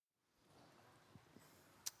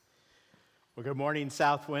Well, good morning,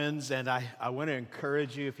 South Winds, and I want to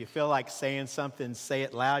encourage you, if you feel like saying something, say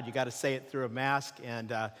it loud. You got to say it through a mask,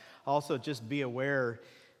 and also just be aware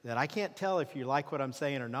that I can't tell if you like what I'm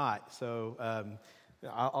saying or not. So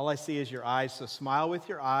all I see is your eyes, so smile with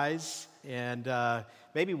your eyes, and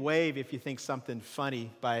maybe wave if you think something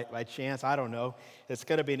funny by chance. I don't know. It's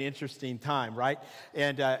going to be an interesting time, right?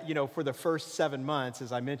 And, for the first 7 months,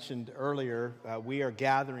 as I mentioned earlier, we are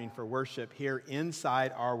gathering for worship here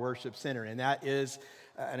inside our worship center, and that is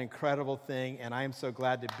an incredible thing, and I am so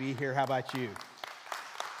glad to be here. How about you?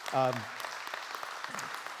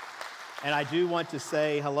 And I do want to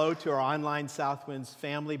say hello to our online Southwinds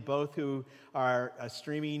family, both who are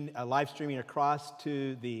live streaming across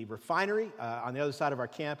to the refinery on the other side of our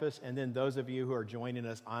campus, and then those of you who are joining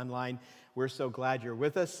us online. We're so glad you're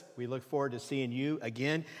with us. We look forward to seeing you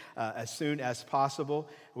again as soon as possible.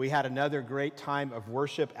 We had another great time of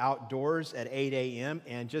worship outdoors at 8 a.m.,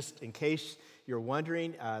 and just in case you're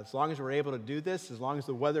wondering, as long as we're able to do this, as long as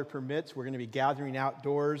the weather permits, we're going to be gathering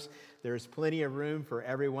outdoors. There's plenty of room for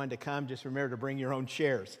everyone to come. Just remember to bring your own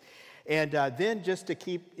chairs. And then just to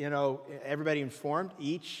keep everybody informed,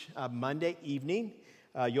 each Monday evening,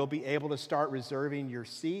 you'll be able to start reserving your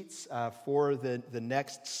seats for the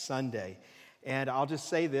next Sunday. And I'll just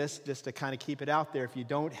say this, just to kind of keep it out there. If you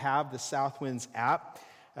don't have the Southwinds app,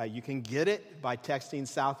 you can get it by texting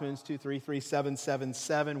Southwinds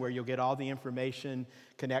 233777, where you'll get all the information,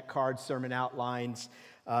 connect cards, sermon outlines,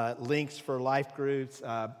 links for life groups,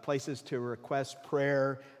 places to request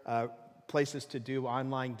prayer, places to do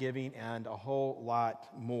online giving, and a whole lot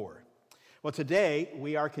more. Well, today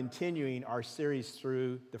we are continuing our series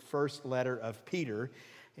through the first letter of Peter,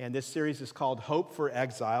 and this series is called Hope for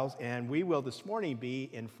Exiles, and we will this morning be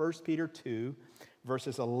in 1 Peter 2,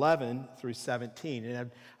 verses 11 through 17. And I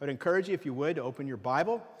would encourage you, if you would, to open your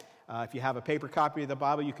Bible. If you have a paper copy of the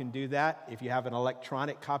Bible, you can do that. If you have an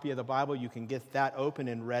electronic copy of the Bible, you can get that open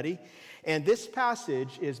and ready. And this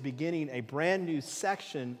passage is beginning a brand new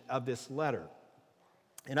section of this letter.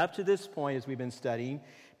 And up to this point, as we've been studying,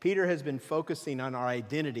 Peter has been focusing on our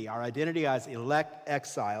identity as elect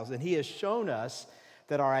exiles. And he has shown us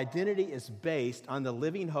that our identity is based on the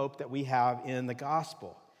living hope that we have in the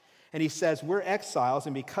gospel. And he says we're exiles,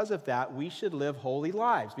 and because of that, we should live holy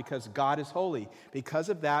lives, because God is holy. Because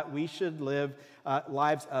of that, we should live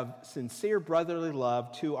lives of sincere brotherly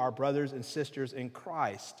love to our brothers and sisters in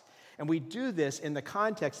Christ. And we do this in the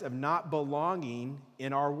context of not belonging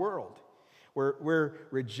in our world. We're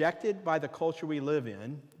rejected by the culture we live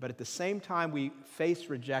in, but at the same time we face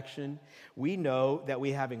rejection, we know that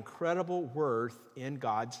we have incredible worth in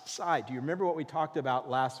God's sight. Do you remember what we talked about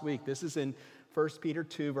last week? This is in 1 Peter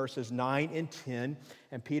 2, verses 9 and 10,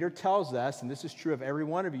 and Peter tells us, and this is true of every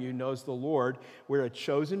one of you who knows the Lord, we're a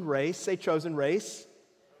chosen race. Say chosen race.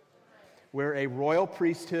 We're a royal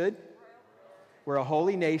priesthood. We're a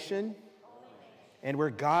holy nation. And we're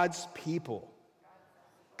God's people.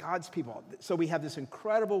 God's people. So we have this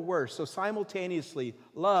incredible worth. So simultaneously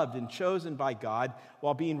loved and chosen by God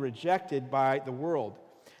while being rejected by the world.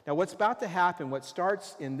 Now, what's about to happen, what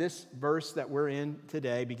starts in this verse that we're in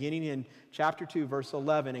today, beginning in chapter 2, verse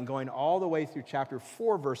 11, and going all the way through chapter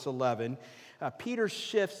 4, verse 11, Peter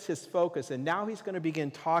shifts his focus, and now he's going to begin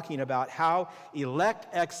talking about how elect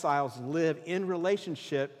exiles live in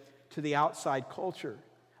relationship to the outside culture.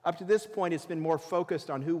 Up to this point, it's been more focused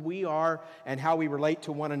on who we are and how we relate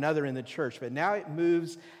to one another in the church. But now it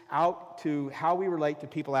moves out to how we relate to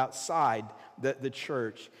people outside the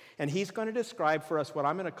church. And he's going to describe for us what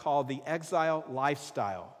I'm going to call the exile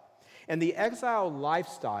lifestyle. And the exile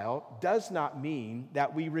lifestyle does not mean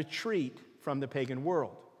that we retreat from the pagan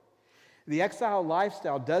world. The exile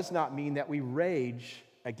lifestyle does not mean that we rage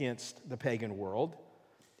against the pagan world.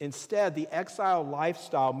 Instead, the exile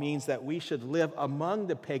lifestyle means that we should live among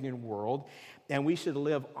the pagan world, and we should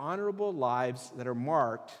live honorable lives that are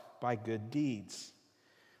marked by good deeds.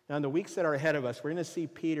 Now, in the weeks that are ahead of us, we're going to see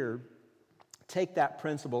Peter take that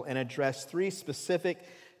principle and address three specific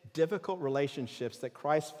difficult relationships that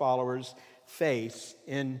Christ's followers face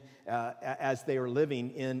as they are living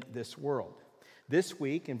in this world. This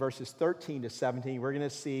week, in verses 13 to 17, we're going to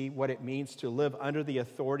see what it means to live under the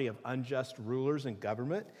authority of unjust rulers and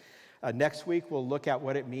government. Next week, we'll look at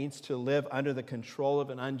what it means to live under the control of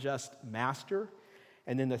an unjust master.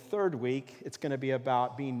 And then the third week, it's going to be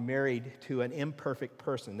about being married to an imperfect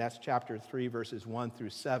person. That's chapter 3, verses 1 through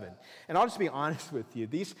 7. And I'll just be honest with you.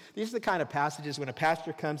 These are the kind of passages, when a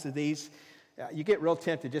pastor comes to these, you get real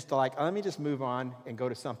tempted just to let me just move on and go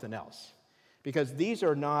to something else. Because these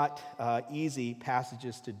are not easy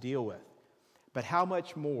passages to deal with. But how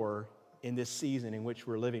much more in this season in which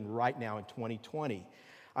we're living right now in 2020.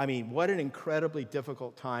 I mean, what an incredibly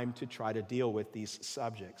difficult time to try to deal with these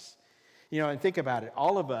subjects. And think about it.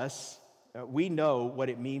 All of us, we know what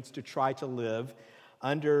it means to try to live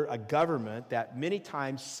under a government that many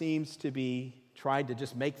times seems to be trying to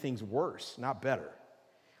just make things worse, not better.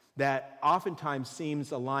 That oftentimes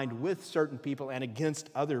seems aligned with certain people and against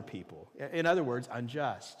other people. In other words,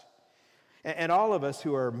 unjust. And all of us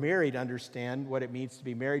who are married understand what it means to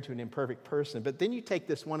be married to an imperfect person. But then you take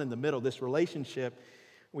this one in the middle, this relationship.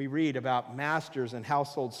 We read about masters and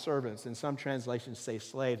household servants, and some translations say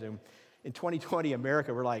slaves. And in 2020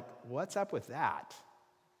 America, we're like, what's up with that?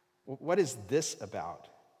 What is this about?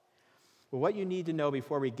 Well, what you need to know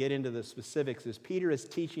before we get into the specifics is Peter is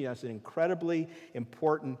teaching us an incredibly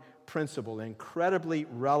important principle, an incredibly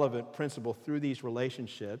relevant principle through these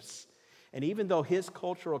relationships. And even though his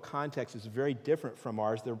cultural context is very different from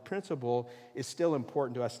ours, the principle is still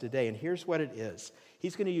important to us today. And here's what it is.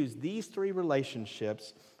 He's going to use these three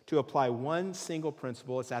relationships to apply one single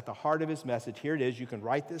principle. It's at the heart of his message. Here it is. You can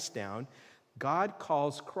write this down. God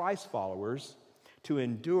calls Christ followers to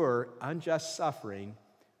endure unjust suffering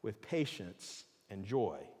with patience and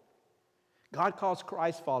joy. God calls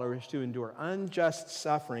Christ followers to endure unjust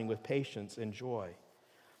suffering with patience and joy.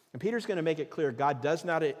 And Peter's going to make it clear God does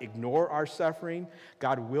not ignore our suffering.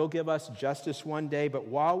 God will give us justice one day, but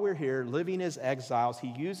while we're here living as exiles,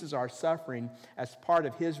 he uses our suffering as part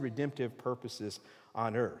of his redemptive purposes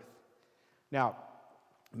on earth. Now,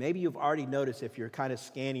 maybe you've already noticed if you're kind of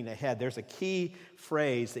scanning ahead, there's a key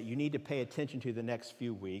phrase that you need to pay attention to the next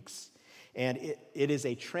few weeks. And it is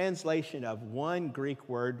a translation of one Greek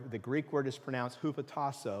word. The Greek word is pronounced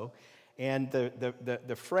hupotasso. And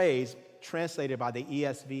the phrase translated by the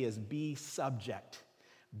ESV is be subject.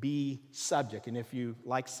 Be subject. And if you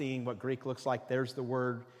like seeing what Greek looks like, there's the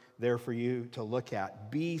word there for you to look at.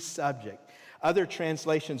 Be subject. Other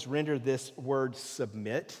translations render this word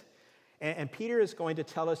submit. And Peter is going to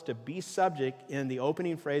tell us to be subject in the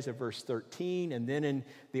opening phrase of verse 13, and then in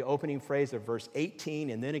the opening phrase of verse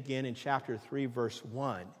 18, and then again in chapter 3, verse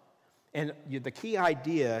 1. And the key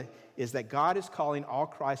idea is that God is calling all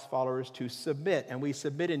Christ followers to submit, and we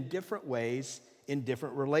submit in different ways in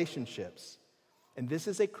different relationships. And this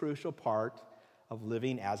is a crucial part of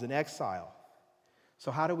living as an exile.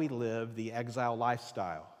 So how do we live the exile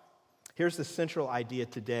lifestyle? Here's the central idea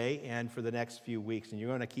today and for the next few weeks, and you're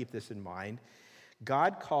going to keep this in mind.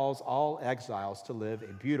 God calls all exiles to live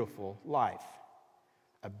a beautiful life.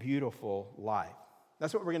 A beautiful life.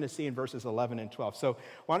 That's what we're going to see in verses 11 and 12. So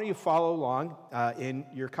why don't you follow along in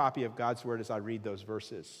your copy of God's Word as I read those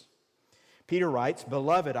verses. Peter writes,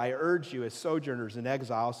 "Beloved, I urge you as sojourners and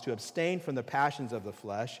exiles to abstain from the passions of the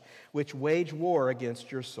flesh, which wage war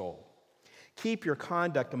against your soul. Keep your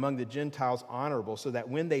conduct among the Gentiles honorable, so that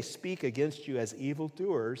when they speak against you as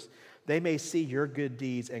evildoers, they may see your good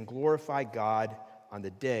deeds and glorify God on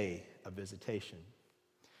the day of visitation."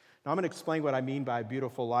 Now, I'm going to explain what I mean by a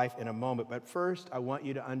beautiful life in a moment, but first, I want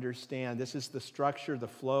you to understand this is the structure, the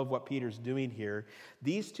flow of what Peter's doing here.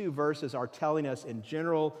 These two verses are telling us in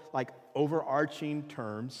general, like overarching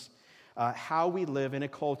terms, how we live in a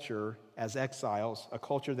culture as exiles, a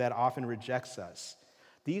culture that often rejects us.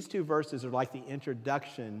 These two verses are like the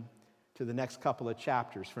introduction to the next couple of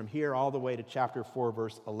chapters, from here all the way to chapter 4,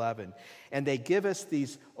 verse 11. And they give us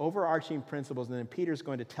these overarching principles, and then Peter's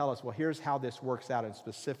going to tell us, well, here's how this works out in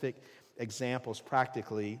specific examples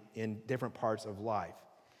practically in different parts of life.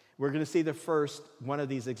 We're going to see the first one of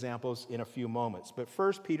these examples in a few moments. But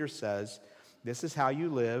first, Peter says, this is how you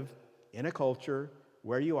live in a culture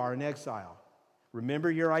where you are in exile.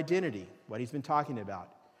 Remember your identity, what he's been talking about.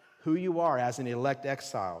 Who you are as an elect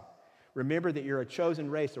exile. Remember that you're a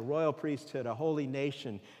chosen race, a royal priesthood, a holy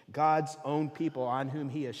nation, God's own people on whom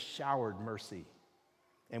he has showered mercy.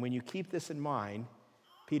 And when you keep this in mind,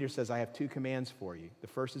 Peter says, I have two commands for you. The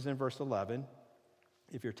first is in verse 11.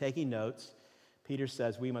 If you're taking notes, Peter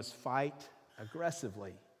says we must fight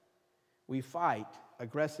aggressively. We fight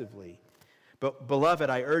aggressively. But, beloved,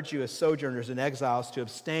 I urge you as sojourners and exiles to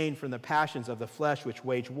abstain from the passions of the flesh which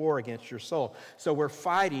wage war against your soul. So we're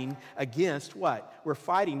fighting against what? We're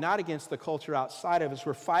fighting not against the culture outside of us.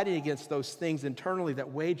 We're fighting against those things internally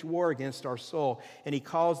that wage war against our soul. And he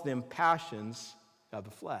calls them passions of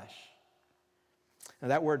the flesh. Now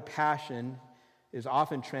that word passion is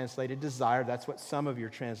often translated desire. That's what some of your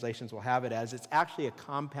translations will have it as. It's actually a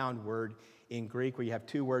compound word in Greek where you have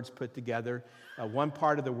two words put together. One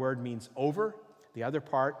part of the word means over, the other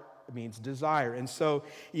part means desire. And so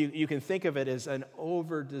you can think of it as an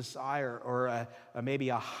over desire or maybe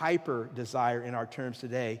a hyper desire in our terms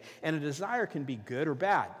today. And a desire can be good or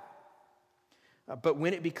bad. But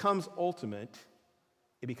when it becomes ultimate,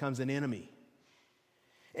 it becomes an enemy.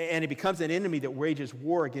 And it becomes an enemy that wages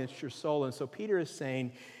war against your soul. And so Peter is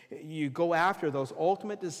saying, you go after those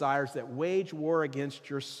ultimate desires that wage war against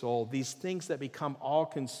your soul, these things that become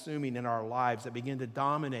all-consuming in our lives, that begin to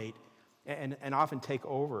dominate and often take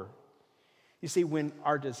over. You see, when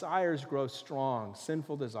our desires grow strong,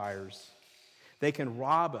 sinful desires, they can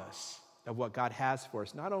rob us of what God has for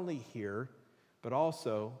us, not only here, but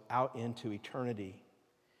also out into eternity.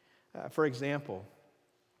 For example,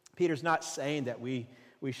 Peter's not saying that we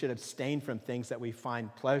should abstain from things that we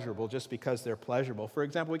find pleasurable just because they're pleasurable. For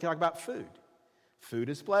example, we can talk about food. Food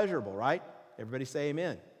is pleasurable, right? Everybody say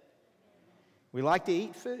amen. We like to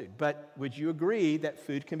eat food, but would you agree that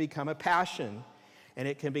food can become a passion and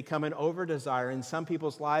it can become an over-desire? In some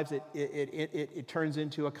people's lives, it turns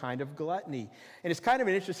into a kind of gluttony. And it's kind of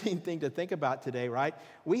an interesting thing to think about today, right?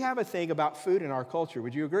 We have a thing about food in our culture.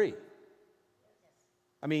 Would you agree?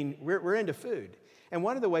 I mean, we're into food. And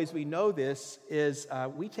one of the ways we know this is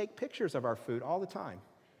we take pictures of our food all the time.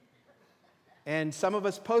 And some of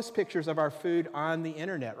us post pictures of our food on the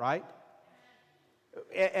internet, right?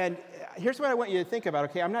 And here's what I want you to think about,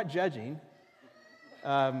 okay? I'm not judging.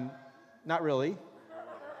 Not really.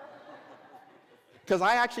 Because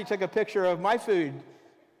I actually took a picture of my food,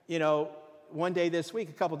 one day this week,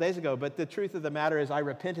 a couple days ago. But the truth of the matter is I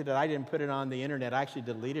repented that I didn't put it on the internet. I actually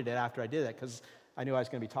deleted it after I did that because I knew I was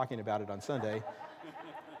going to be talking about it on Sunday.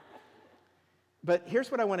 But here's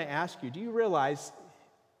what I want to ask you. Do you realize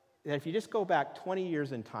that if you just go back 20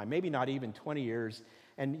 years in time, maybe not even 20 years,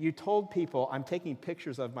 and you told people, I'm taking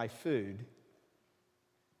pictures of my food,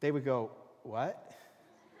 they would go, what?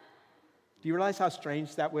 Do you realize how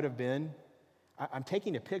strange that would have been? I'm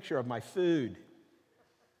taking a picture of my food.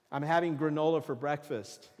 I'm having granola for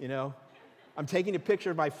breakfast, I'm taking a picture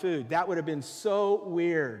of my food. That would have been so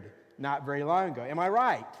weird not very long ago. Am I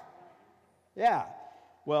right? Yeah.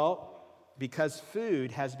 Well, because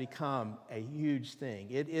food has become a huge thing.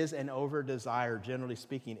 It is an over-desire, generally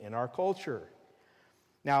speaking, in our culture.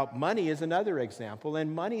 Now, money is another example,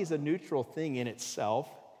 and money is a neutral thing in itself.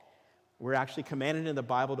 We're actually commanded in the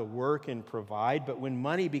Bible to work and provide, but when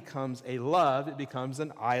money becomes a love, it becomes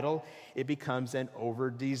an idol, it becomes an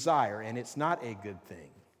over-desire, and it's not a good thing.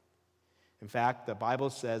 In fact, the Bible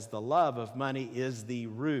says the love of money is the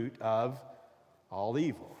root of all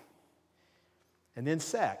evil. And then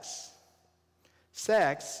sex.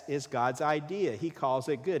 Sex is God's idea. He calls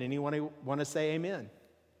it good. Anyone want to say amen?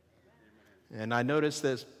 And I notice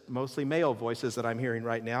there's mostly male voices that I'm hearing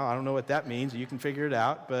right now. I don't know what that means. You can figure it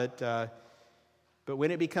out. But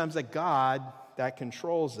when it becomes a god that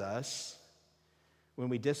controls us, when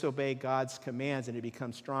we disobey God's commands and it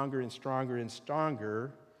becomes stronger and stronger and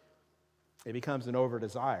stronger, it becomes an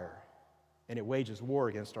over-desire. And it wages war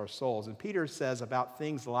against our souls. And Peter says about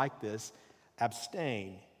things like this,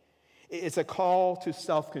 abstain. It's a call to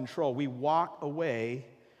self-control. We walk away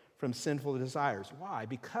from sinful desires. Why?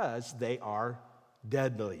 Because they are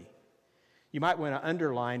deadly. You might want to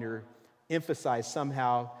underline or emphasize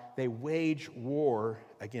somehow they wage war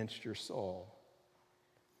against your soul.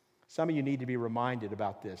 Some of you need to be reminded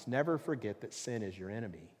about this. Never forget that sin is your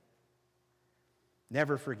enemy.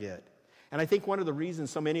 Never forget. And I think one of the reasons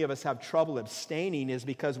so many of us have trouble abstaining is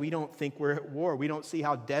because we don't think we're at war. We don't see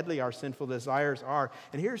how deadly our sinful desires are.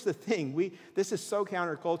 And here's the thing. This is so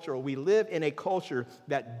countercultural. We live in a culture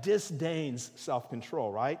that disdains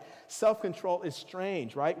self-control, right? Self-control is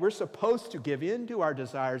strange, right? We're supposed to give in to our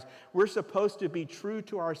desires. We're supposed to be true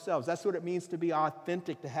to ourselves. That's what it means to be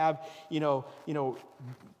authentic, to have,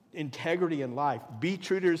 integrity in life. Be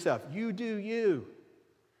true to yourself. You do you.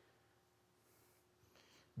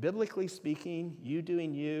 Biblically speaking, you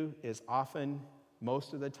doing you is often,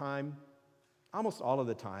 most of the time, almost all of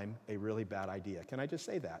the time, a really bad idea. Can I just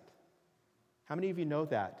say that? How many of you know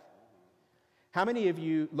that? How many of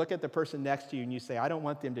you look at the person next to you and you say, I don't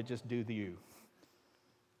want them to just do you?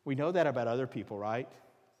 We know that about other people, right?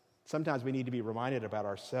 Sometimes we need to be reminded about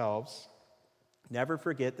ourselves. Never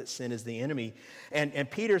forget that sin is the enemy.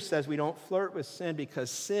 And Peter says we don't flirt with sin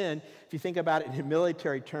because sin, if you think about it in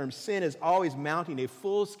military terms, sin is always mounting a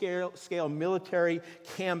full-scale military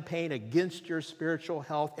campaign against your spiritual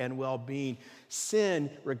health and well-being. Sin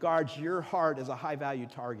regards your heart as a high-value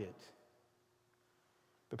target.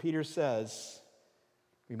 But Peter says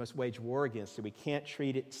we must wage war against it. We can't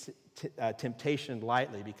treat temptation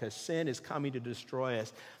lightly because sin is coming to destroy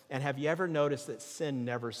us. And have you ever noticed that sin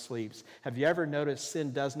never sleeps? Have you ever noticed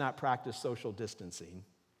sin does not practice social distancing?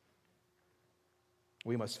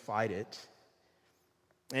 We must fight it.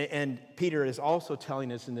 And Peter is also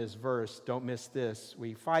telling us in this verse, don't miss this,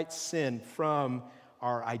 we fight sin from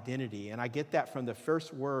our identity. And I get that from the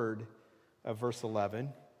first word of verse 11.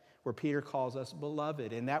 where Peter calls us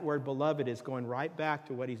beloved. And that word beloved is going right back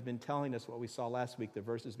to what he's been telling us, what we saw last week, the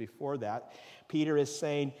verses before that. Peter is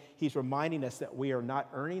saying, he's reminding us that we are not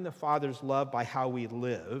earning the Father's love by how we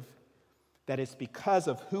live, that it's because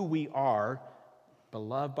of who we are,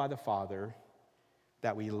 beloved by the Father,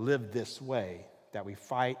 that we live this way, that we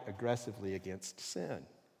fight aggressively against sin.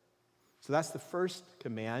 So that's the first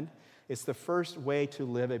command. It's the first way to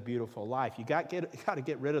live a beautiful life. You got to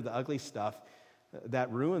get rid of the ugly stuff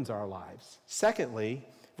that ruins our lives. Secondly,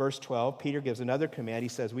 verse 12, Peter gives another command. He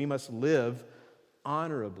says, we must live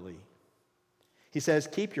honorably. He says,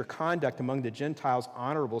 keep your conduct among the Gentiles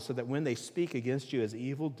honorable, so that when they speak against you as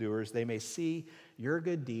evildoers, they may see your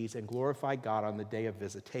good deeds and glorify God on the day of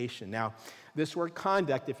visitation. Now, this word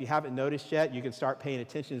conduct, if you haven't noticed yet, you can start paying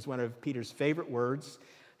attention. It's one of Peter's favorite words.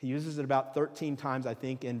 He uses it about 13 times, I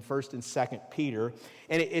think, in 1st and 2nd Peter.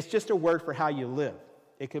 And it's just a word for how you live.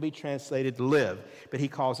 It could be translated live, but he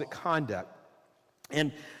calls it conduct.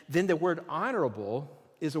 And then the word honorable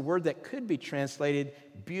is a word that could be translated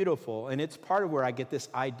beautiful, and it's part of where I get this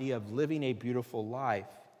idea of living a beautiful life.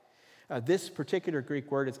 This particular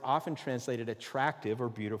Greek word is often translated attractive or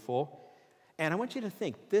beautiful, and I want you to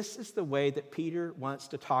think, this is the way that Peter wants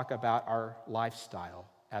to talk about our lifestyle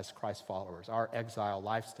as Christ followers, our exile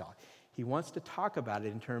lifestyle. He wants to talk about it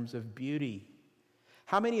in terms of beauty.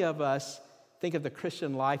 How many of us think of the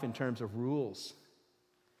Christian life in terms of rules?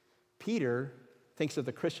 Peter thinks of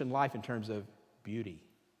the Christian life in terms of beauty,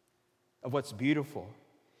 of what's beautiful.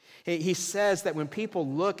 He says that when people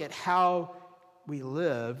look at how we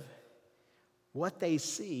live, what they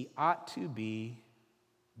see ought to be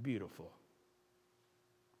beautiful.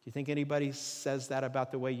 Do you think anybody says that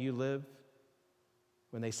about the way you live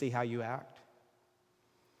when they see how you act?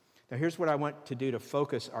 Now, here's what I want to do to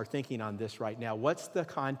focus our thinking on this right now. What's the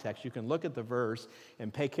context? You can look at the verse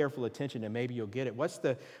and pay careful attention, and maybe you'll get it. What's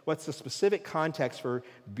the specific context for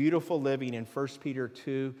beautiful living in 1 Peter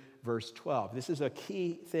 2, verse 12? This is a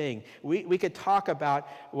key thing. We could talk about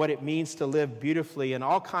what it means to live beautifully in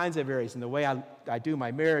all kinds of areas, in the way I do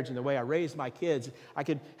my marriage, in the way I raise my kids. I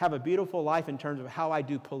could have a beautiful life in terms of how I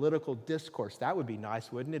do political discourse. That would be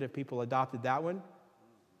nice, wouldn't it, if people adopted that one?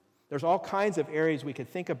 There's all kinds of areas we could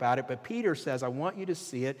think about it, but Peter says, I want you to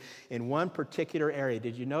see it in one particular area.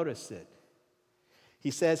 Did you notice it? He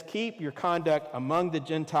says, keep your conduct among the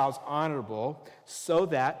Gentiles honorable, so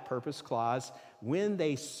that, purpose clause, when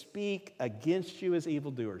they speak against you as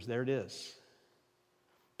evildoers. There it is.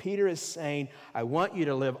 Peter is saying, I want you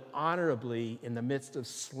to live honorably in the midst of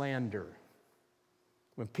slander.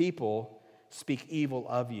 When people speak evil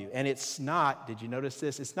of you. And it's not, did you notice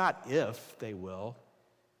this? It's not if they will.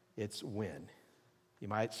 It's when. You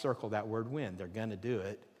might circle that word when. They're going to do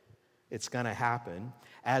it. It's going to happen.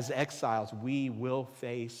 As exiles, we will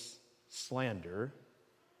face slander.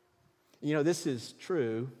 You know, this is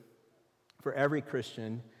true for every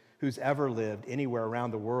Christian who's ever lived anywhere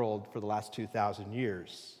around the world for the last 2,000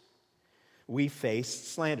 years. We face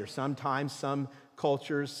slander. Sometimes, some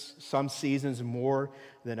cultures, some seasons more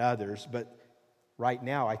than others. But right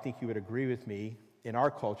now, I think you would agree with me, in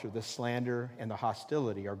our culture, the slander and the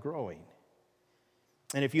hostility are growing.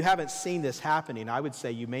 And if you haven't seen this happening, I would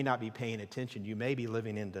say you may not be paying attention. You may be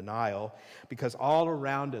living in denial, because all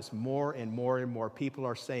around us, more and more and more people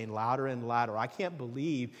are saying louder and louder, I can't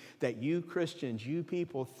believe that you Christians, you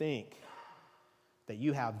people think that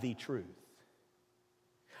you have the truth.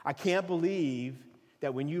 I can't believe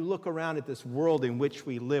that when you look around at this world in which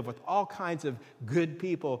we live, with all kinds of good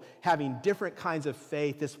people having different kinds of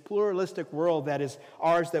faith, this pluralistic world that is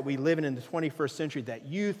ours that we live in the 21st century, that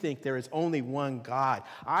you think there is only one God.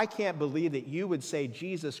 I can't believe that you would say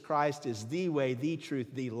Jesus Christ is the way, the truth,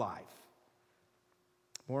 the life.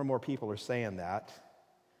 More and more people are saying that.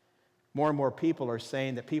 More and more people are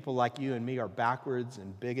saying that people like you and me are backwards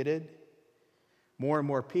and bigoted. More and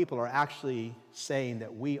more people are actually saying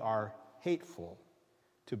that we are hateful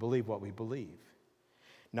to believe what we believe.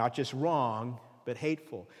 Not just wrong, but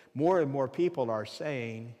hateful. More and more people are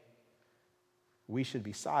saying we should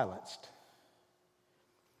be silenced.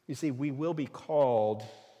 You see, we will be called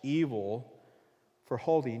evil for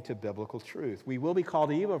holding to biblical truth. We will be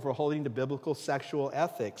called evil for holding to biblical sexual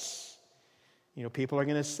ethics. You know, people are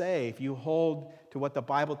going to say, if you hold to what the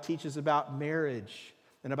Bible teaches about marriage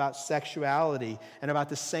and about sexuality and about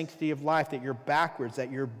the sanctity of life, that you're backwards,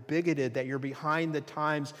 that you're bigoted, that you're behind the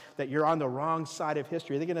times, that you're on the wrong side of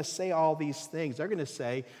history. They're going to say all these things. They're going to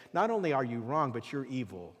say, not only are you wrong, but you're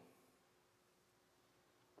evil.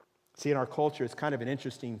 See, in our culture, it's kind of an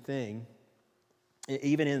interesting thing.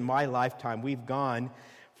 Even in my lifetime, we've gone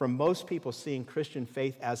from most people seeing Christian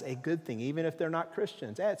faith as a good thing, even if they're not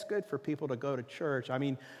Christians. It's good for people to go to church. I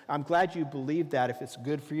mean, I'm glad you believe that if it's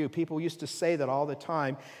good for you. People used to say that all the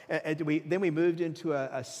time. And then we moved into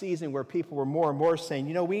a season where people were more and more saying,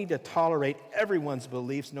 we need to tolerate everyone's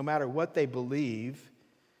beliefs, no matter what they believe,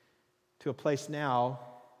 to a place now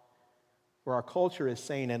where our culture is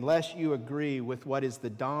saying, unless you agree with what is the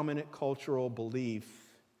dominant cultural belief,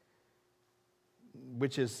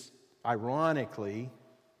 which is ironically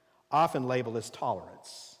often labeled as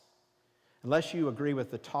tolerance. Unless you agree with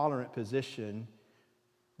the tolerant position,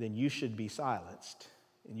 then you should be silenced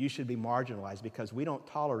and you should be marginalized, because we don't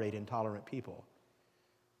tolerate intolerant people.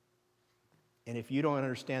 And if you don't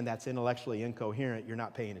understand that's intellectually incoherent, you're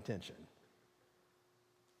not paying attention.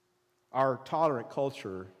 Our tolerant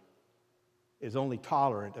culture is only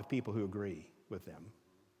tolerant of people who agree with them.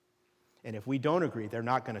 And if we don't agree, they're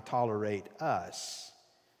not going to tolerate us.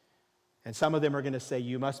 And some of them are going to say,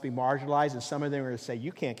 you must be marginalized. And some of them are going to say,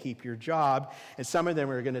 you can't keep your job. And some of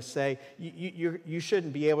them are going to say, you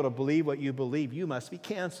shouldn't be able to believe what you believe. You must be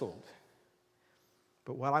canceled.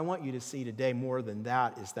 But what I want you to see today more than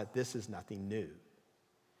that is that this is nothing new.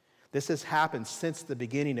 This has happened since the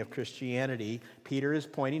beginning of Christianity. Peter is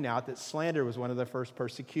pointing out that slander was one of the first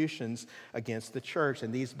persecutions against the church.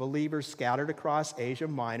 And these believers scattered across Asia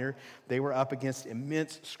Minor, they were up against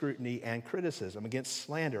immense scrutiny and criticism, against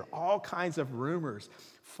slander, all kinds of rumors,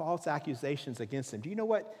 false accusations against them. Do you know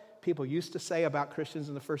what people used to say about Christians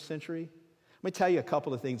in the first century? Let me tell you a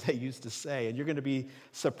couple of things they used to say, and you're going to be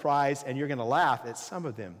surprised and you're going to laugh at some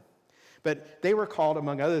of them. But they were called,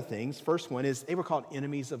 among other things, first one is they were called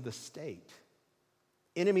enemies of the state.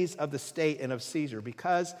 Enemies of the state and of Caesar,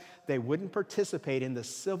 because they wouldn't participate in the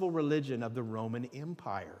civil religion of the Roman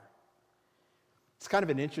Empire. It's kind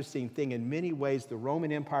of an interesting thing. In many ways, the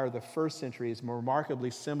Roman Empire of the first century is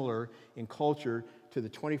remarkably similar in culture to the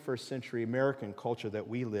 21st century American culture that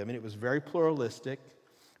we live in. It was very pluralistic,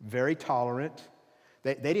 very tolerant.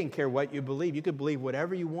 They didn't care what you believed. You could believe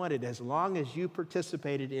whatever you wanted as long as you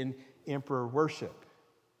participated in emperor worship.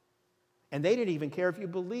 And they didn't even care if you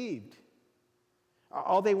believed.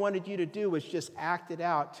 All they wanted you to do was just act it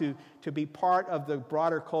out, to be part of the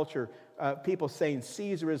broader culture. People saying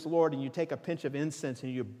Caesar is Lord, and you take a pinch of incense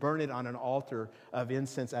and you burn it on an altar of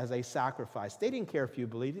incense as a sacrifice. They didn't care if you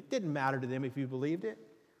believed it. It didn't matter to them if you believed it.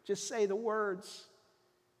 Just say the words.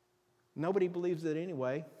 Nobody believes it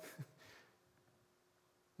anyway.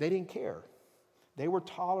 They didn't care. They were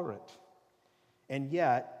tolerant. And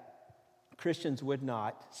yet, Christians would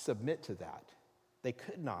not submit to that. They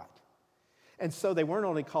could not. And so they weren't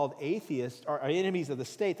only called atheists or enemies of the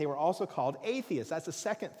state, they were also called atheists. That's the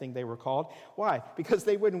second thing they were called. Why? Because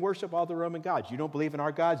they wouldn't worship all the Roman gods. You don't believe in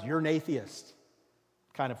our gods? You're an atheist.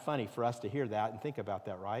 Kind of funny for us to hear that and think about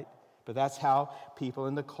that, right? But that's how people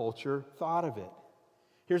in the culture thought of it.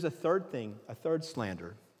 Here's a third thing, a third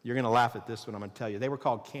slander. You're going to laugh at this one, I'm going to tell you. They were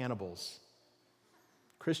called cannibals.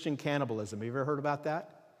 Christian cannibalism. Have you ever heard about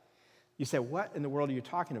that? You say, what in the world are you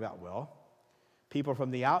talking about? Well, people from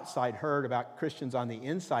the outside heard about Christians on the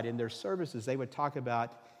inside. In their services, they would talk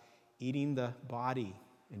about eating the body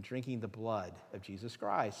and drinking the blood of Jesus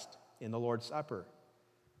Christ in the Lord's Supper.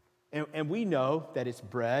 And we know that it's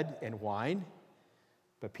bread and wine,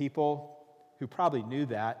 but people who probably knew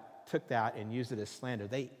that took that and used it as slander.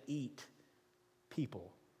 They eat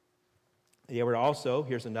people. They were also,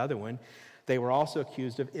 here's another one, they were also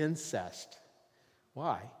accused of incest.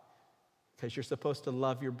 Why? Because you're supposed to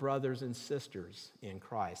love your brothers and sisters in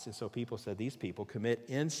Christ. And so people said these people commit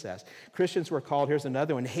incest. Christians were called, here's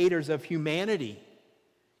another one, haters of humanity.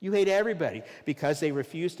 You hate everybody because they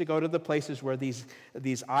refused to go to the places where these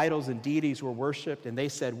idols and deities were worshipped. And they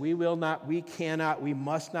said, we will not, we cannot, we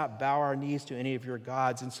must not bow our knees to any of your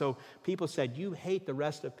gods. And so people said, you hate the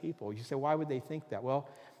rest of people. You say, why would they think that? Well,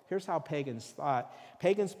 here's how pagans thought.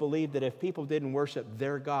 Pagans believed that if people didn't worship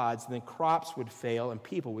their gods, then crops would fail and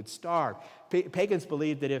people would starve. Pagans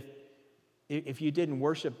believed that if you didn't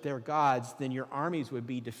worship their gods, then your armies would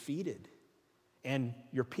be defeated and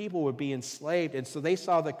your people would be enslaved. And so they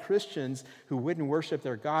saw the Christians who wouldn't worship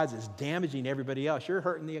their gods as damaging everybody else. You're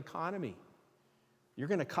hurting the economy. You're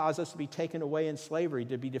going to cause us to be taken away in slavery,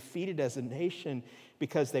 to be defeated as a nation,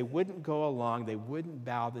 because they wouldn't go along, they wouldn't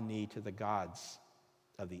bow the knee to the gods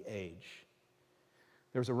of the age.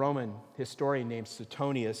 There was a Roman historian named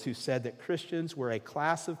Suetonius who said that Christians were a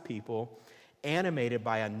class of people animated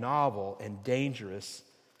by a novel and dangerous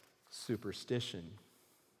superstition.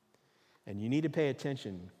 And you need to pay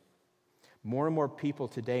attention. More and more people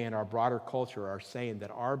today in our broader culture are saying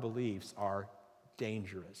that our beliefs are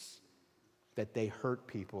dangerous, that they hurt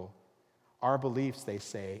people. our beliefs, they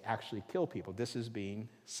say, actually kill people. This is being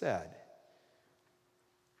said.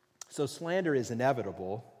 So slander is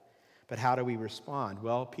inevitable, but how do we respond?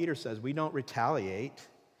 Well, Peter says we don't retaliate.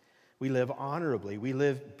 We live honorably. We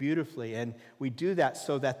live beautifully. And we do that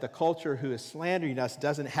so that the culture who is slandering us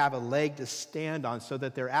doesn't have a leg to stand on, so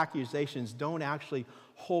that their accusations don't actually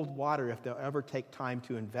hold water if they'll ever take time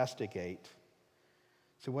to investigate.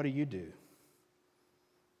 So what do?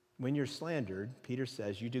 When you're slandered, Peter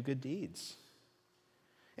says you do good deeds.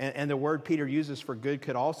 And the word Peter uses for good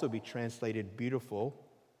could also be translated beautiful.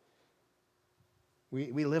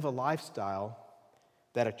 We live a lifestyle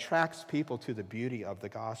that attracts people to the beauty of the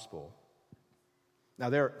gospel. Now,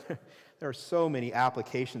 there are so many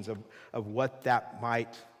applications of what that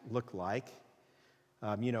might look like.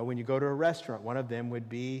 When you go to a restaurant, one of them would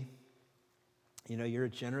be, you're a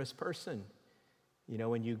generous person.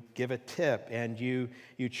 When you give a tip and you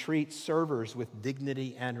treat servers with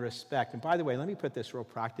dignity and respect. And by the way, let me put this real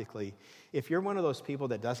practically. If you're one of those people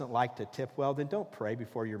that doesn't like to tip well, then don't pray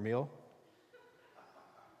before your meal.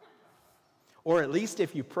 Or at least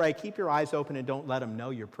if you pray, keep your eyes open and don't let them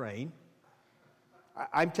know you're praying.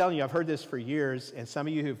 I'm telling you, I've heard this for years, and some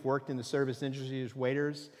of you who've worked in the service industry as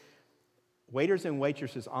waiters and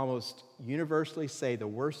waitresses almost universally say the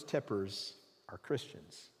worst tippers are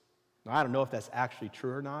Christians. Now, I don't know if that's actually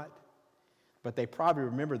true or not, but they probably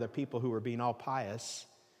remember the people who were being all pious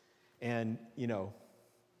and,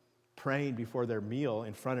 praying before their meal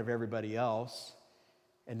in front of everybody else,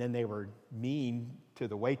 and then they were mean to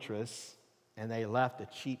the waitress, and they left a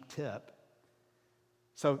cheap tip.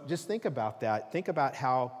 So just think about that. Think about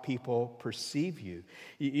how people perceive you.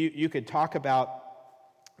 You could talk about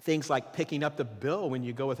things like picking up the bill when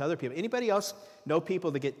you go with other people. Anybody else know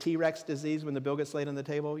people that get T-Rex disease when the bill gets laid on the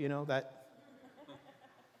table? That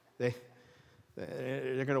they're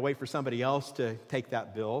going to wait for somebody else to take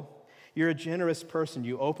that bill. You're a generous person.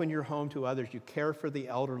 You open your home to others. You care for the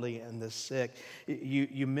elderly and the sick.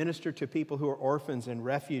 You minister to people who are orphans and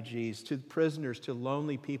refugees, to prisoners, to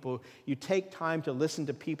lonely people. You take time to listen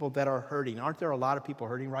to people that are hurting. Aren't there a lot of people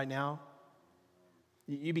hurting right now?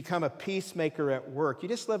 You become a peacemaker at work. You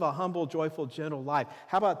just live a humble, joyful, gentle life.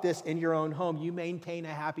 How about this? In your own home, you maintain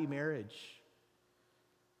a happy marriage.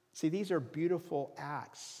 See, these are beautiful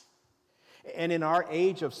acts. And in our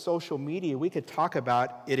age of social media, we could talk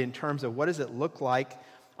about it in terms of what does it look like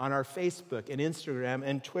on our Facebook and Instagram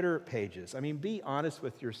and Twitter pages. I mean, be honest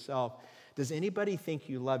with yourself. Does anybody think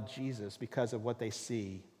you love Jesus because of what they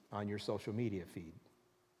see on your social media feed?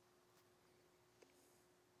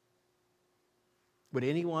 Would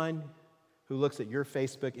anyone who looks at your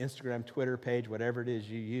Facebook, Instagram, Twitter page, whatever it is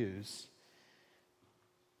you use,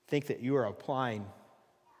 think that you are applying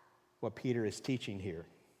what Peter is teaching here?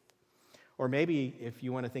 Or maybe, if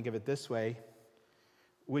you want to think of it this way,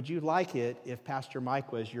 would you like it if Pastor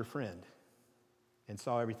Mike was your friend and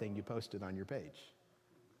saw everything you posted on your page?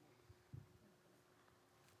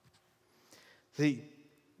 See,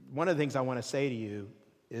 one of the things I want to say to you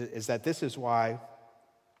is that this is why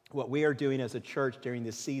what we are doing as a church during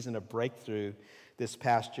this season of breakthrough this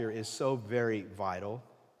past year is so very vital.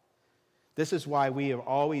 This is why we are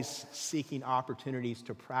always seeking opportunities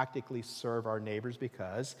to practically serve our neighbors,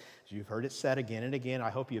 because, as you've heard it said again and again, I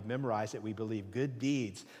hope you've memorized it, we believe good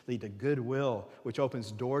deeds lead to goodwill, which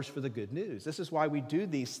opens doors for the good news. This is why we do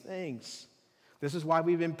these things. This is why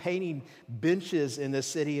we've been painting benches in the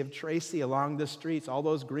city of Tracy along the streets, all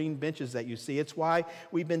those green benches that you see. It's why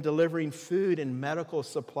we've been delivering food and medical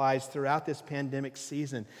supplies throughout this pandemic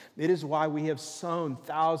season. It is why we have sewn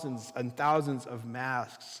thousands and thousands of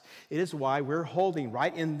masks. It is why we're holding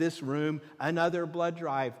right in this room another blood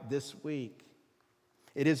drive this week.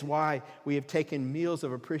 It is why we have taken meals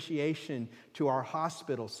of appreciation to our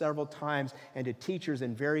hospital several times and to teachers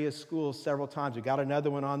in various schools several times. We've got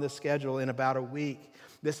another one on the schedule in about a week.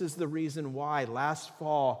 This is the reason why last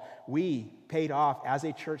fall we paid off, as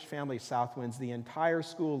a church family, Southwinds, the entire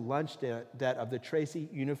school lunch debt of the Tracy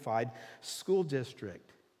Unified School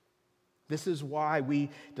District. This is why we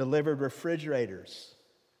delivered refrigerators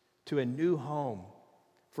to a new home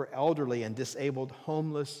for elderly and disabled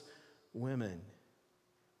homeless women.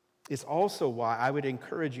 It's also why I would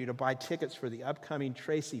encourage you to buy tickets for the upcoming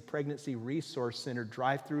Tracy Pregnancy Resource Center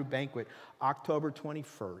drive-through banquet, October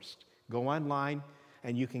 21st. Go online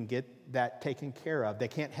and you can get that taken care of. They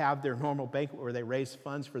can't have their normal banquet where they raise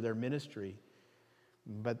funds for their ministry.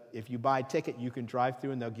 But if you buy a ticket, you can drive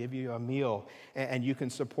through and they'll give you a meal and you can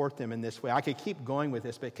support them in this way. I could keep going with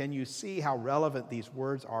this, but can you see how relevant these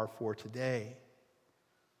words are for today?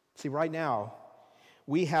 See, right now,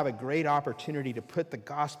 we have a great opportunity to put the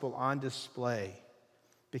gospel on display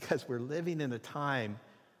because we're living in a time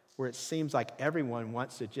where it seems like everyone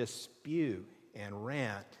wants to just spew and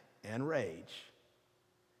rant and rage.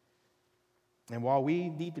 And while we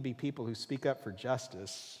need to be people who speak up for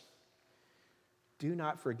justice, do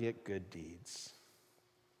not forget good deeds.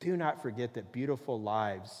 Do not forget that beautiful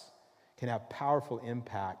lives can have powerful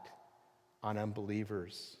impact on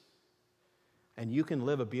unbelievers. And you can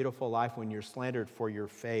live a beautiful life when you're slandered for your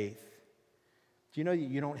faith. Do you know that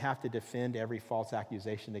you don't have to defend every false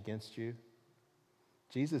accusation against you?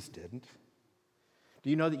 Jesus didn't. Do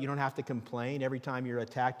you know that you don't have to complain every time you're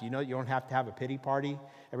attacked? Do you know that you don't have to have a pity party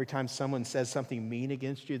every time someone says something mean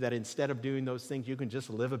against you? That instead of doing those things, you can just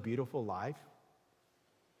live a beautiful life?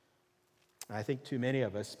 I think too many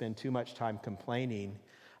of us spend too much time complaining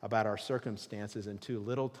about our circumstances and too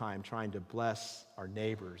little time trying to bless our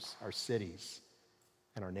neighbors, our cities,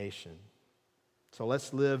 and our nation. So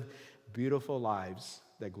let's live beautiful lives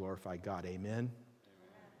that glorify God. Amen?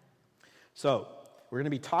 So we're going to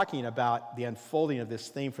be talking about the unfolding of this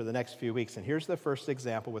theme for the next few weeks. And here's the first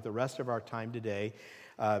example with the rest of our time today.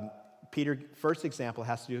 Peter's first example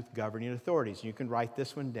has to do with governing authorities. You can write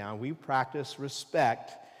this one down. We practice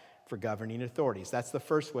respect for governing authorities. That's the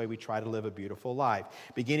first way we try to live a beautiful life.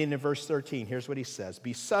 Beginning in verse 13, here's what he says.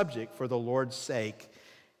 Be subject for the Lord's sake.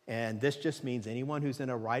 And this just means anyone who's in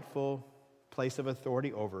a rightful place of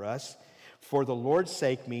authority over us. For the Lord's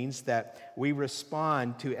sake means that we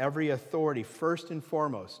respond to every authority first and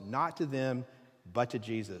foremost, not to them, but to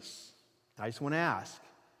Jesus. I just want to ask,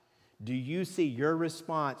 do you see your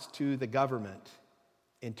response to the government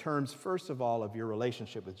in terms, first of all, of your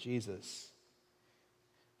relationship with Jesus?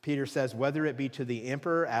 Peter says, whether it be to the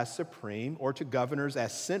emperor as supreme or to governors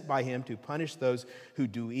as sent by him to punish those who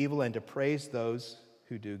do evil and to praise those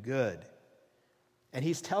who do good. And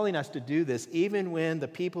he's telling us to do this even when the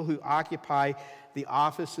people who occupy the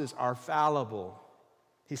offices are fallible.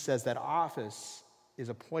 He says that office is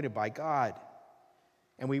appointed by God.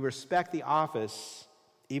 And we respect the office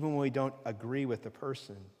even when we don't agree with the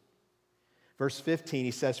person. Verse 15,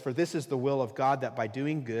 he says, for this is the will of God, that by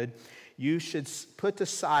doing good, you should put to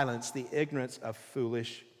silence the ignorance of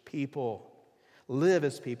foolish people. Live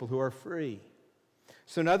as people who are free.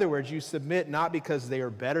 So in other words, you submit not because they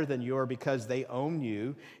are better than you or because they own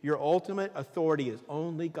you. Your ultimate authority is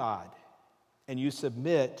only God. And you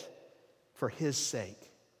submit for his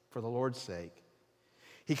sake, for the Lord's sake.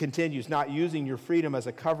 He continues, not using your freedom as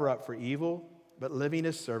a cover-up for evil, but living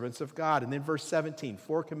as servants of God. And then verse 17,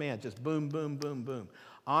 4 commands, just boom, boom, boom, boom.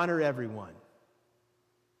 Honor everyone.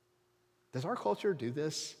 Does our culture do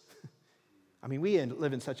this? I mean, we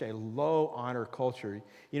live in such a low honor culture.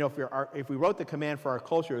 You know, if we wrote the command for our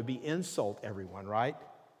culture, it would be insult everyone, right?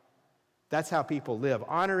 That's how people live.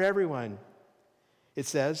 Honor everyone. It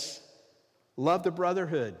says, love the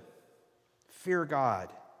brotherhood, fear God,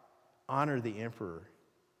 honor the emperor.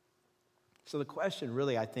 So the question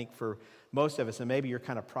really, I think, for most of us, and maybe you're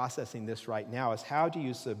kind of processing this right now, is how do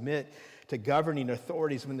you submit to governing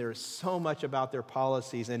authorities when there is so much about their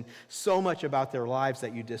policies and so much about their lives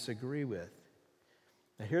that you disagree with?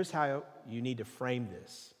 Now, here's how you need to frame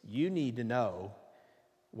this. You need to know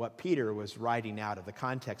what Peter was writing out of, the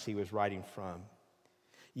context he was writing from.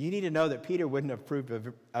 You need to know that Peter wouldn't have approved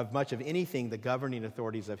of much of anything the governing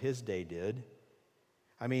authorities of his day did.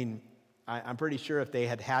 I mean, I'm pretty sure if they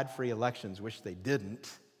had had free elections, which they didn't,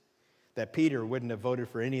 that Peter wouldn't have voted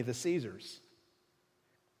for any of the Caesars.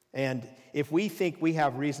 And if we think we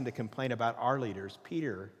have reason to complain about our leaders,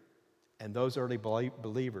 Peter and those early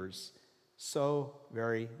believers, so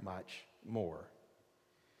very much more.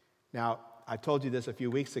 Now, I told you this a few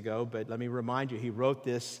weeks ago, but let me remind you, he wrote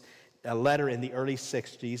this a letter in the early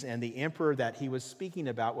 60s, and the emperor that he was speaking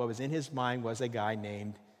about, what was in his mind, was a guy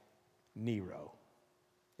named Nero.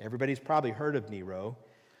 Everybody's probably heard of Nero.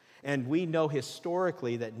 And we know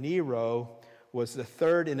historically that Nero was the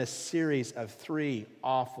third in a series of 3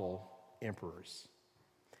 awful emperors.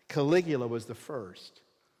 Caligula was the first.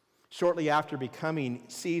 Shortly after becoming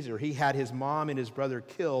Caesar, he had his mom and his brother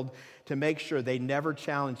killed to make sure they never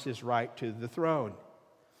challenged his right to the throne.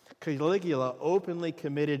 Caligula openly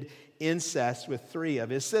committed incest with 3 of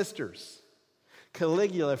his sisters.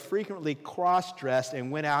 Caligula frequently cross-dressed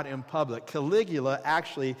and went out in public. Caligula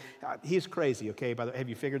actually, he's crazy, okay? By the way, have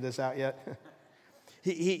you figured this out yet?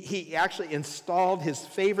 He actually installed his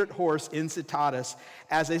favorite horse, Incitatus,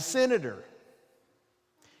 as a senator.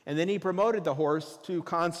 And then he promoted the horse to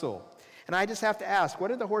consul. And I just have to ask, what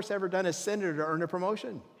had the horse ever done as senator to earn a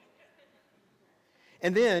promotion?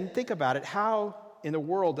 And then, think about it, how in the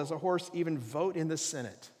world does a horse even vote in the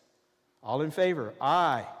Senate? All in favor?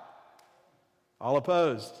 Aye. All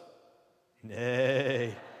opposed?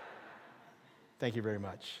 Nay. Thank you very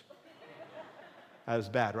much. That was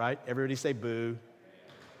bad, right? Everybody say boo.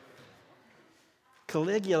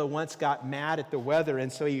 Caligula once got mad at the weather, and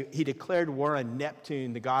so he declared war on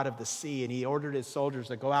Neptune, the god of the sea, and he ordered his soldiers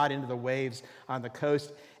to go out into the waves on the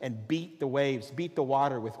coast and beat the waves, beat the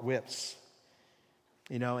water with whips.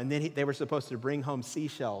 And then they were supposed to bring home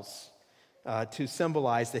seashells to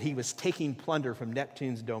symbolize that he was taking plunder from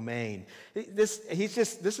Neptune's domain. This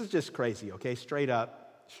is just crazy, okay? Straight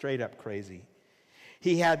up crazy.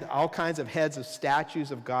 He had all kinds of heads of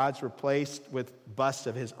statues of gods replaced with busts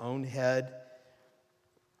of his own head.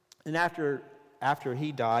 And after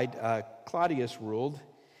he died, Claudius ruled,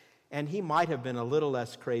 and he might have been a little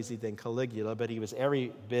less crazy than Caligula, but he was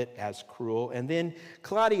every bit as cruel. And then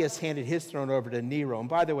Claudius handed his throne over to Nero. And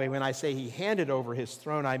by the way, when I say he handed over his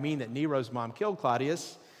throne, I mean that Nero's mom killed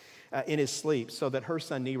Claudius in his sleep so that her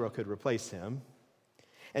son Nero could replace him.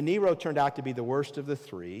 And Nero turned out to be the worst of the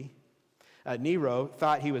three. Nero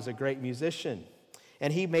thought he was a great musician,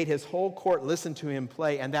 and he made his whole court listen to him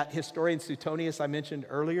play. And that historian Suetonius I mentioned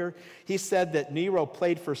earlier, he said that Nero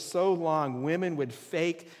played for so long, women would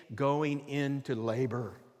fake going into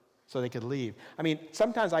labor so they could leave. I mean,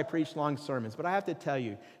 sometimes I preach long sermons, but I have to tell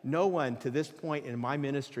you, no one to this point in my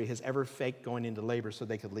ministry has ever faked going into labor so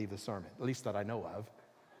they could leave the sermon, at least that I know of.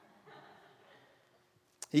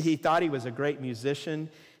 He thought he was a great musician.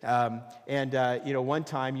 One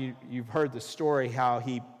time you've heard the story how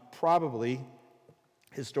he probably,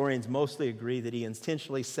 historians mostly agree that he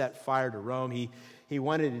intentionally set fire to Rome. He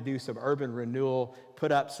wanted to do some urban renewal,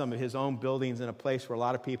 put up some of his own buildings in a place where a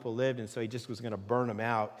lot of people lived, and so he just was going to burn them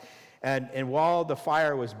out. And while the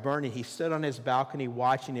fire was burning, he stood on his balcony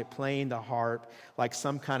watching it, playing the harp like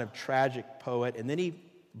some kind of tragic poet, and then he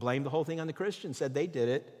blamed the whole thing on the Christians, said they did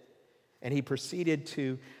it. And he proceeded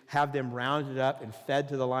to have them rounded up and fed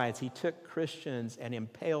to the lions. He took Christians and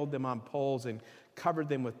impaled them on poles and covered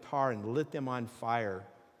them with tar and lit them on fire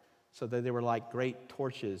so that they were like great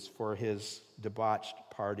torches for his debauched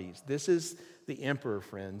parties. This is the emperor,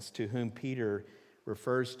 friends, to whom Peter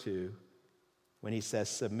refers to when he says,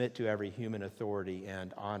 submit to every human authority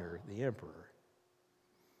and honor the emperor.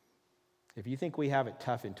 If you think we have it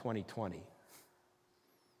tough in 2020,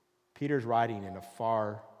 Peter's writing in a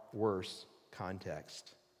far worse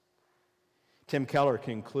context. Tim Keller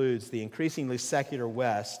concludes the increasingly secular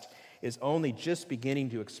West is only just beginning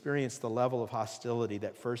to experience the level of hostility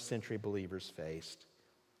that first century believers faced.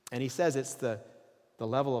 And he says it's the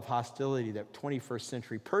level of hostility that 21st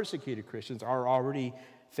century persecuted Christians are already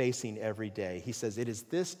facing every day. He says it is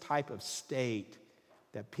this type of state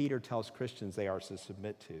that Peter tells Christians they are to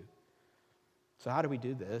submit to. So how do we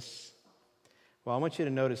do this? Well, I want you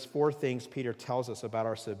to notice 4 things Peter tells us about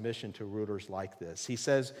our submission to rulers like this. He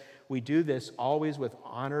says we do this always with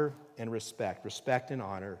honor and respect and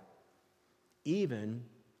honor, even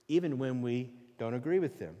when we don't agree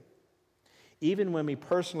with them. Even when we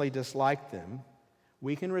personally dislike them,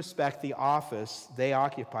 we can respect the office they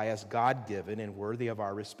occupy as God-given and worthy of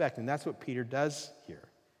our respect. And that's what Peter does here.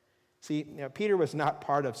 See, Peter was not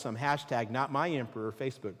part of some hashtag Not My Emperor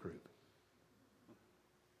Facebook group.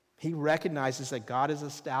 He recognizes that God has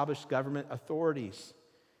established government authorities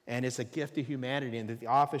and it's a gift to humanity and that the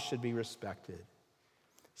office should be respected.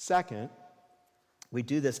 Second, we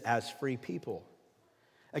do this as free people.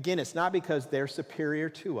 Again, it's not because they're superior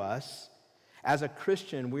to us. As a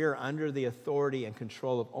Christian, we are under the authority and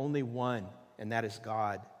control of only one, and that is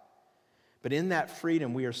God. But in that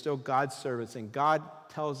freedom, we are still God's servants, and God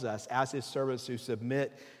tells us as his servants to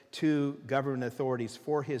submit to government authorities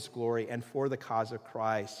for his glory and for the cause of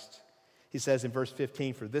Christ. He says in verse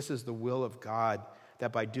 15, "For this is the will of God,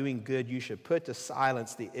 that by doing good you should put to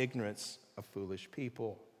silence the ignorance of foolish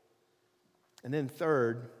people." And then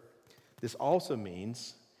third, this also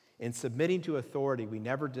means in submitting to authority, we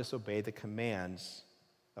never disobey the commands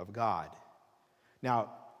of God.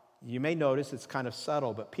 Now, you may notice it's kind of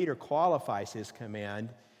subtle, but Peter qualifies his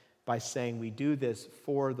command by saying we do this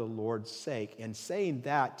for the Lord's sake. And saying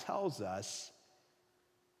that tells us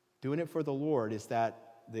doing it for the Lord is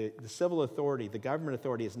that the civil authority, the government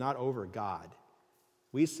authority, is not over God.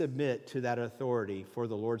 We submit to that authority for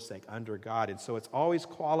the Lord's sake under God. And so it's always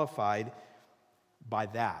qualified by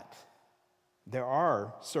that. There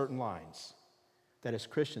are certain lines that as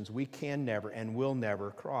Christians we can never and will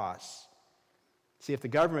never cross. See, if the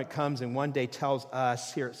government comes and one day tells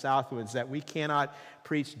us here at Southwoods that we cannot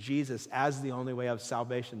preach Jesus as the only way of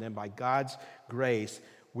salvation, then by God's grace,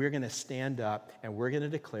 we're going to stand up and we're going to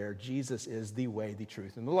declare Jesus is the way, the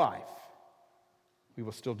truth, and the life. We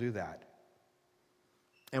will still do that.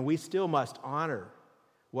 And we still must honor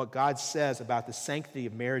what God says about the sanctity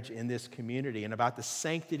of marriage in this community and about the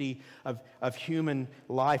sanctity of human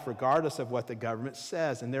life, regardless of what the government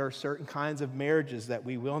says. And there are certain kinds of marriages that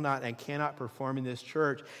we will not and cannot perform in this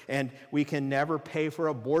church, and we can never pay for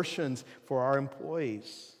abortions for our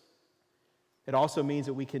employees. It also means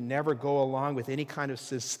that we can never go along with any kind of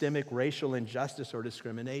systemic racial injustice or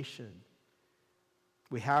discrimination.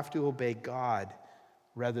 We have to obey God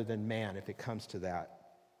rather than man if it comes to that.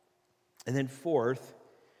 And then fourth,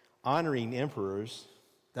 honoring emperors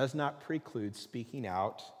does not preclude speaking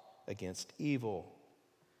out against evil.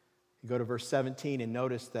 You go to verse 17 and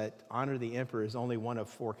notice that honor the emperor is only one of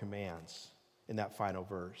 4 commands in that final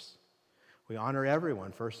verse. We honor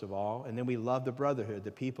everyone, first of all, and then we love the brotherhood,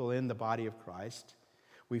 the people in the body of Christ.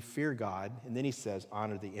 We fear God, and then he says,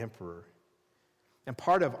 honor the emperor. And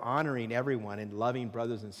part of honoring everyone and loving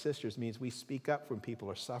brothers and sisters means we speak up when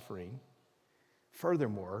people are suffering.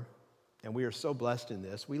 Furthermore, and we are so blessed in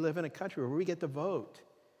this, we live in a country where we get to vote,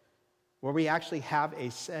 where we actually have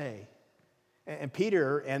a say. And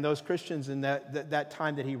Peter and those Christians in that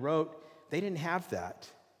time that he wrote, they didn't have that.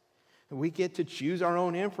 And we get to choose our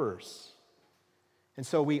own emperors. And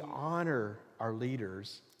so we honor our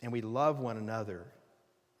leaders and we love one another.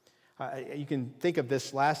 You can think of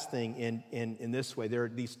this last thing in this way. There are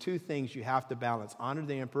these 2 things you have to balance. Honor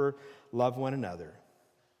the emperor, love one another.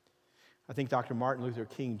 I think Dr. Martin Luther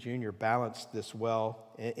King Jr. balanced this well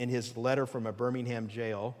in his letter from a Birmingham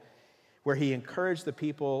jail, where he encouraged the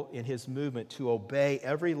people in his movement to obey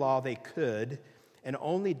every law they could and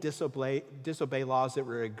only disobey laws that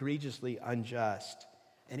were egregiously unjust,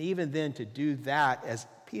 and even then to do that as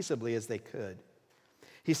peaceably as they could.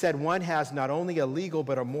 He said one has not only a legal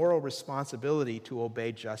but a moral responsibility to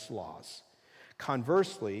obey just laws.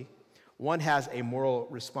 Conversely, one has a moral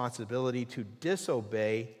responsibility to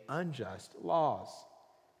disobey unjust laws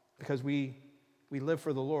because we live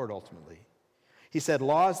for the Lord ultimately. He said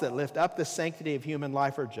laws that lift up the sanctity of human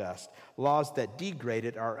life are just. Laws that degrade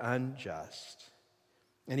it are unjust.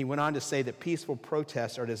 And he went on to say that peaceful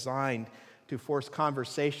protests are designed to force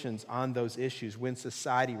conversations on those issues when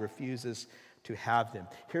society refuses to have them.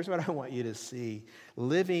 Here's what I want you to see.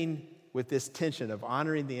 Living with this tension of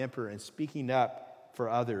honoring the emperor and speaking up for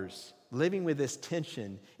others, living with this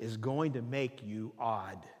tension is going to make you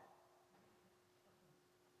odd.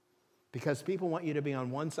 Because people want you to be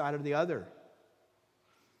on one side or the other.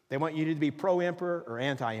 They want you to be pro-emperor or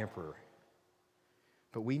anti-emperor.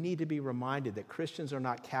 But we need to be reminded that Christians are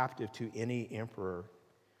not captive to any emperor.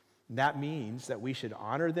 That means that we should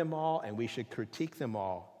honor them all and we should critique them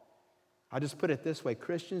all. I'll just put it this way.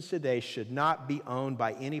 Christians today should not be owned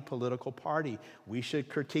by any political party. We should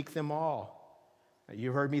critique them all.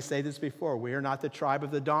 You heard me say this before. We are not the tribe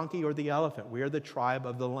of the donkey or the elephant. We are the tribe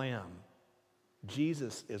of the lamb.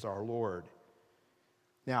 Jesus is our Lord.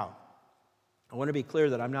 Now, I want to be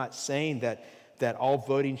clear that I'm not saying that all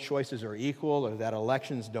voting choices are equal or that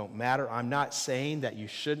elections don't matter. I'm not saying that you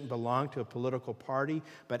shouldn't belong to a political party,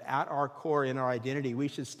 but at our core, in our identity, we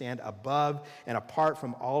should stand above and apart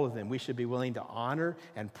from all of them. We should be willing to honor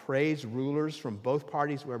and praise rulers from both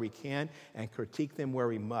parties where we can and critique them where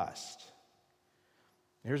we must.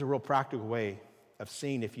 Here's a real practical way of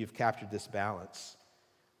seeing if you've captured this balance.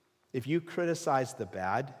 If you criticize the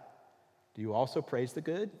bad, do you also praise the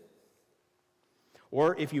good?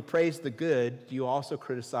 Or if you praise the good, do you also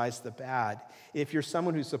criticize the bad? If you're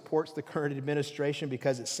someone who supports the current administration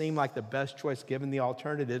because it seemed like the best choice given the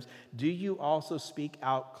alternatives, do you also speak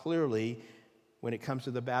out clearly when it comes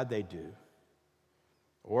to the bad they do?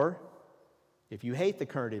 Or if you hate the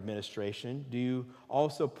current administration, do you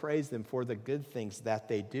also praise them for the good things that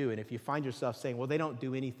they do? And if you find yourself saying, well, they don't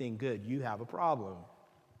do anything good, you have a problem.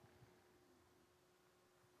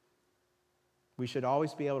 We should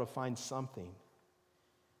always be able to find something.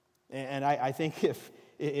 And I think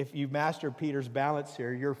if you master Peter's balance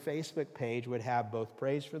here, your Facebook page would have both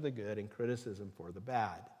praise for the good and criticism for the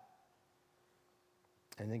bad.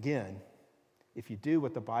 And again, if you do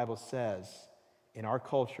what the Bible says, in our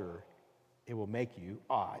culture, it will make you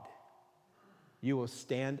odd. You will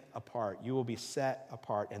stand apart. You will be set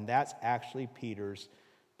apart. And that's actually Peter's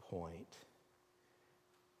point.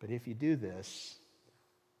 But if you do this,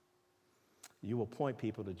 you will point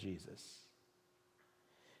people to Jesus.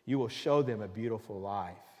 You will show them a beautiful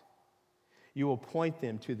life. You will point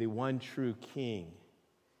them to the one true King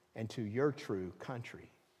and to your true country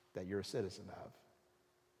that you're a citizen of.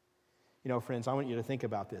 You know, friends, I want you to think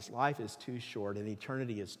about this. Life is too short and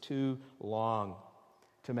eternity is too long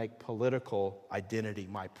to make political identity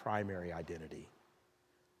my primary identity.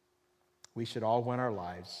 We should all want our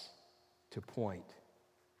lives to point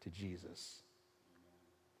to Jesus.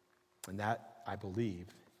 And that, I believe,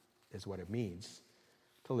 is what it means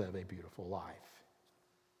to live a beautiful life.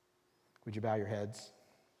 Would you bow your heads?